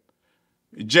them.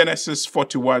 Genesis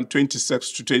 41,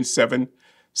 26 to 27,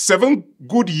 7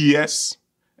 good years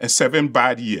and 7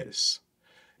 bad years.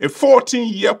 A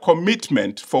 14-year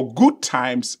commitment for good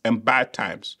times and bad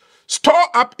times. Store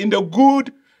up in the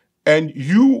good and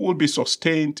you will be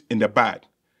sustained in the bad.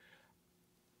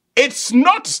 It's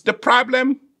not the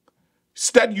problems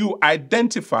that you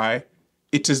identify,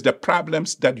 it is the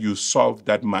problems that you solve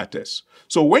that matters.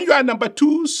 So when you are number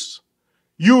twos,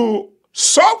 you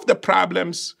solve the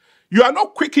problems. You are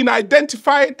not quick in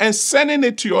identifying and sending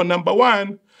it to your number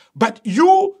one, but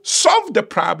you solve the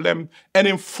problem and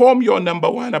inform your number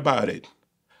one about it.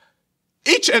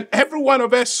 Each and every one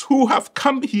of us who have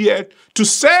come here to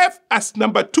serve as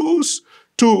number twos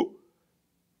to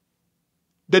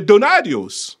the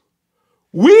Donadios,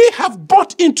 we have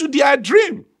bought into their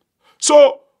dream.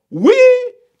 So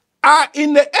we are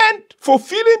in the end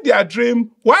fulfilling their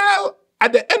dream, while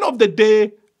at the end of the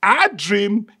day, our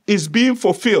dream is being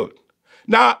fulfilled.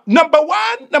 Now, number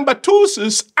one, number two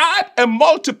is add and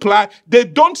multiply. They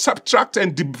don't subtract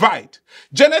and divide.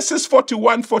 Genesis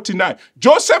 41, 49.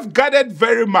 Joseph gathered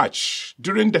very much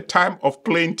during the time of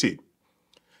plenty.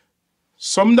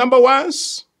 Some number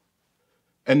ones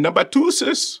and number twos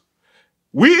is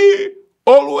we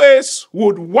always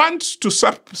would want to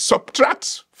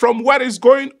subtract from what is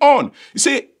going on. You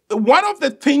see, one of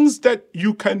the things that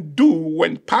you can do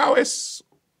when powers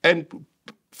and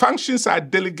functions are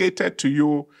delegated to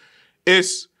you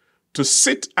is to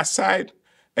sit aside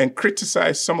and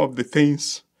criticize some of the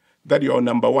things that your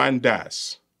number one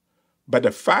does. But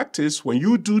the fact is, when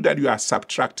you do that, you are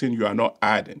subtracting, you are not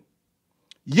adding.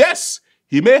 Yes,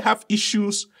 he may have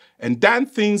issues and done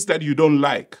things that you don't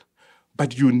like,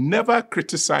 but you never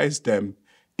criticize them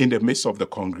in the midst of the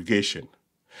congregation.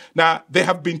 Now, there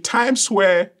have been times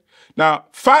where,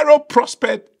 Pharaoh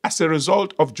prospered as a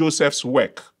result of Joseph's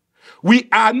work. We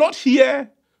are not here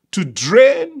to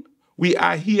drain, we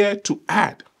are here to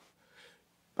add.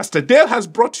 Pastor Dale has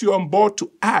brought you on board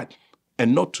to add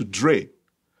and not to drain.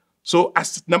 So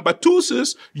as number two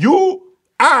says, you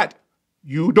add,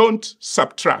 you don't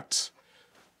subtract.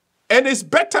 And it's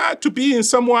better to be in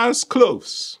someone's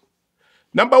clothes.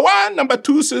 Number one, number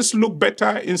two says look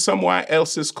better in someone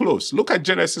else's clothes. Look at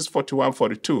Genesis 41,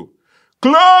 42.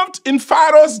 Clothed in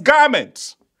Pharaoh's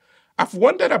garments. I've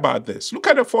wondered about this. Look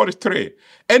at the 43.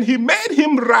 And he made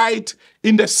him ride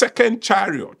in the second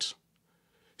chariot.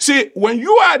 See, when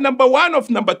you are number one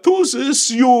of number twos,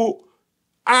 you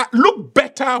look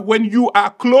better when you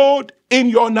are clothed in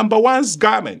your number one's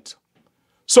garment.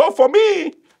 So for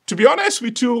me, to be honest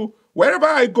with you, wherever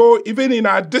I go, even in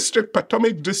our district,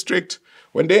 Potomac district,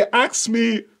 when they ask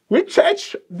me, which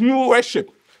church do you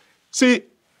worship? See,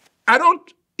 I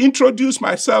don't introduce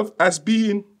myself as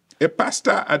being a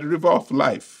pastor at the River of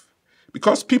Life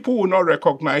because people will not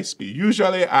recognize me.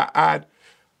 Usually I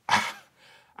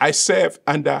serve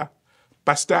under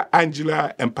Pastor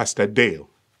Angela and Pastor Dale.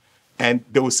 And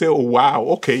they will say, oh, wow,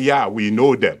 okay, yeah, we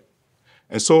know them.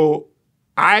 And so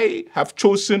I have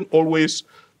chosen always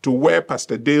to wear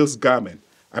Pastor Dale's garment.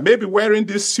 I may be wearing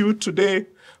this suit today,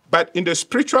 but in the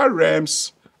spiritual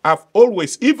realms, I've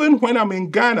always, even when I'm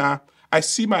in Ghana, I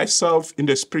see myself in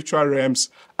the spiritual realms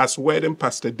as wearing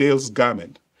Pastor Dale's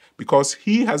garment because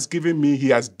he has given me, he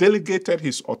has delegated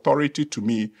his authority to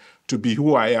me to be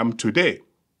who I am today.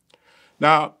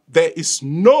 Now, there is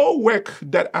no work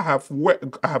that I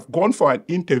have gone for an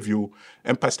interview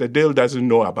and Pastor Dale doesn't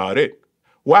know about it.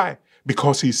 Why?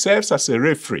 Because he serves as a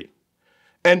referee.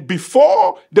 And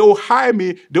before they will hire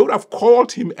me, they would have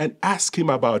called him and asked him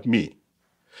about me.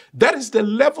 That is the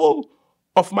level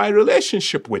of my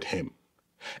relationship with him.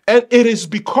 And it is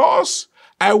because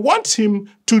I want him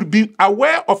to be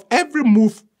aware of every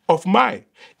move of mine,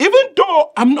 even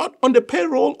though I'm not on the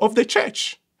payroll of the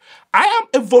church. I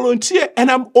am a volunteer and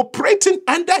I'm operating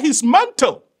under his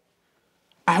mantle.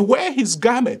 I wear his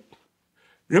garment.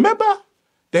 Remember,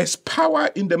 there's power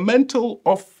in the mantle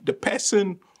of the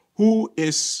person who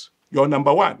is your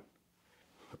number one.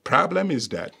 The problem is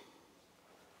that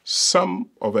some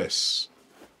of us,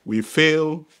 we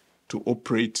fail to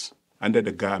operate under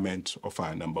the garment of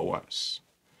our number ones.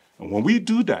 And when we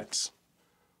do that,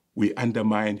 we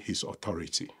undermine his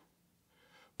authority.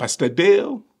 Pastor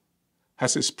Dale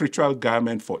has a spiritual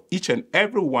garment for each and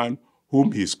every one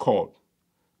whom he's called,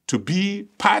 to be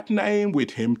partnering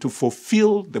with him to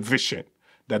fulfill the vision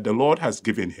that the Lord has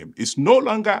given him. It's no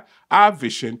longer our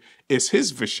vision, it's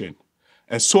his vision.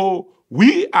 And so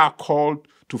we are called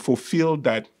to fulfill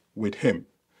that with him.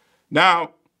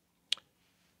 Now,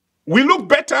 we look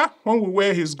better when we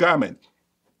wear his garment.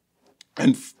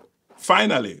 And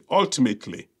finally,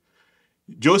 ultimately,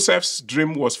 Joseph's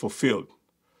dream was fulfilled.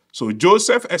 So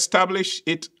Joseph established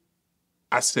it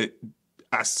as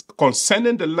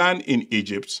concerning the land in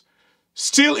Egypt,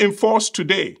 still in force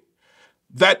today,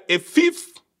 that a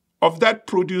fifth of that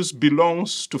produce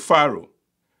belongs to Pharaoh.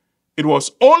 It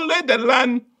was only the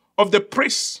land of the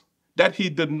priests that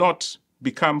did not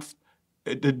become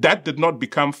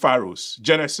Pharaoh's.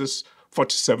 Genesis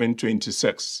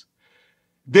 47:26.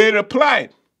 They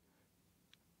replied,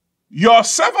 "Your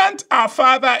servant, our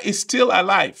father, is still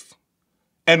alive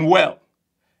and well."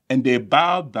 And they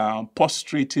bowed down,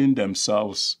 prostrating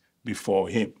themselves before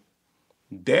him.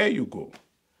 There you go.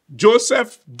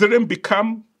 Joseph didn't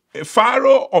become a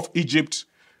Pharaoh of Egypt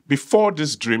before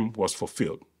this dream was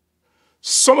fulfilled.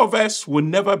 Some of us will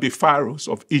never be pharaohs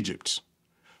of Egypt,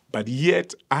 but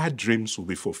yet our dreams will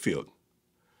be fulfilled.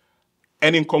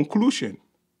 And in conclusion,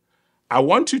 I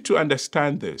want you to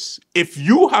understand this. If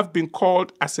you have been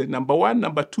called as a number one,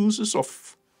 number two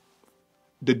of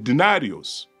the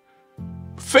denarios,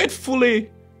 faithfully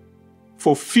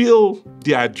fulfill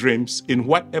their dreams in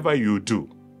whatever you do.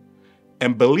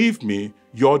 And believe me,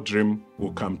 your dream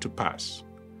will come to pass.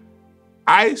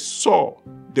 I saw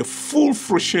the full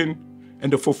fruition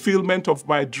and the fulfillment of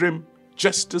my dream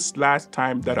just this last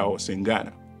time that I was in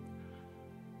Ghana.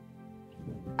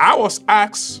 I was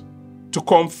asked to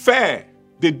confer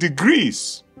the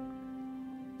degrees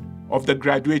of the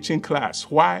graduating class.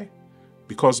 Why?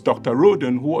 Because Dr.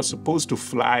 Roden, who was supposed to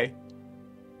fly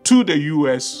to the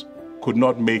US, could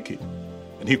not make it.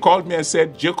 And he called me and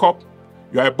said, "Jacob,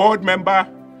 you are a board member,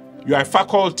 you are a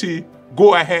faculty,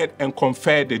 go ahead and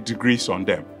confer the degrees on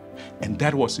them." And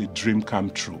that was a dream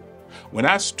come true. When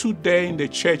I stood there in the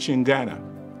church in Ghana,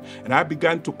 and I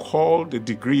began to call the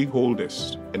degree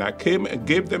holders, and I came and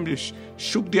gave them,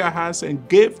 shook their hands and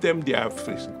gave them their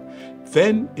face,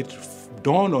 then it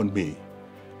dawned on me,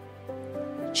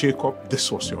 Jacob,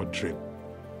 this was your dream,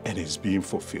 and it's being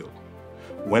fulfilled.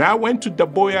 When I went to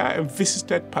Daboya and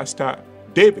visited Pastor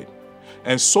David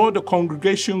and saw the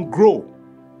congregation grow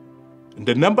and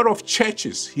the number of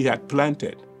churches he had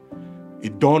planted,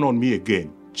 it dawned on me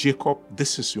again, Jacob,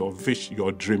 this is your vision,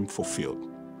 your dream fulfilled.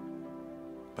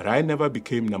 But I never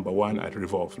became number one at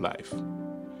River of Life.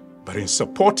 But in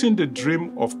supporting the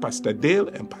dream of Pastor Dale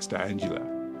and Pastor Angela,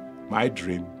 my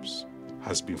dreams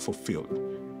has been fulfilled.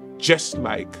 Just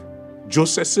like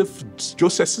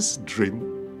Joseph's dream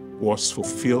was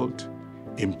fulfilled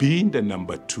in being the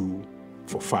number two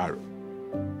for Pharaoh.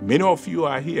 Many of you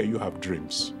are here, you have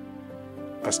dreams.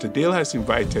 Pastor Dale has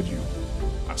invited you.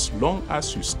 As long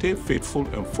as you stay faithful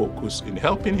and focused in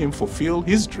helping him fulfill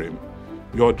his dream,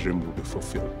 your dream will be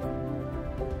fulfilled.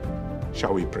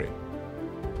 Shall we pray?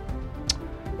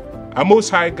 Our Most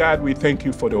High God, we thank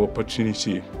you for the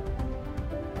opportunity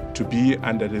to be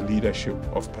under the leadership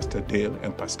of Pastor Dale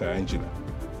and Pastor Angela.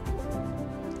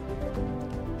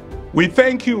 We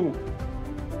thank you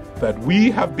that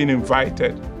we have been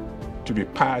invited to be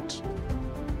part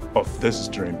of this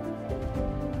dream.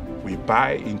 We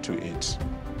buy into it,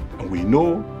 and we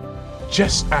know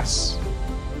just as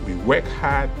we work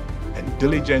hard and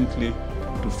diligently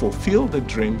to fulfill the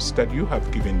dreams that you have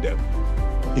given them,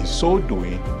 in so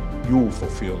doing, you will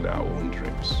fulfill their own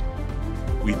dreams.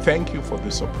 We thank you for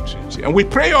this opportunity, and we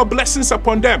pray your blessings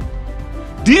upon them.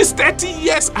 These 30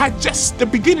 years are just the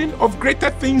beginning of greater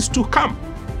things to come.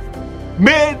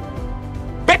 May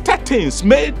better things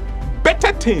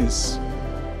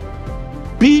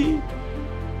be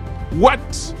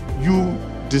what you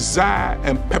desire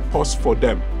and purpose for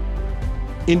them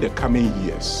in the coming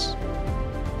years.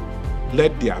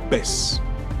 Let their best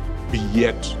be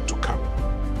yet to come,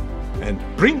 and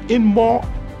bring in more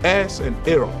heirs and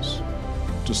Aarons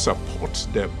to support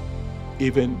them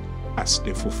even as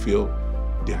they fulfill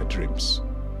their dreams.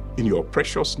 In your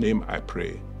precious name I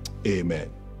pray,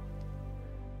 amen.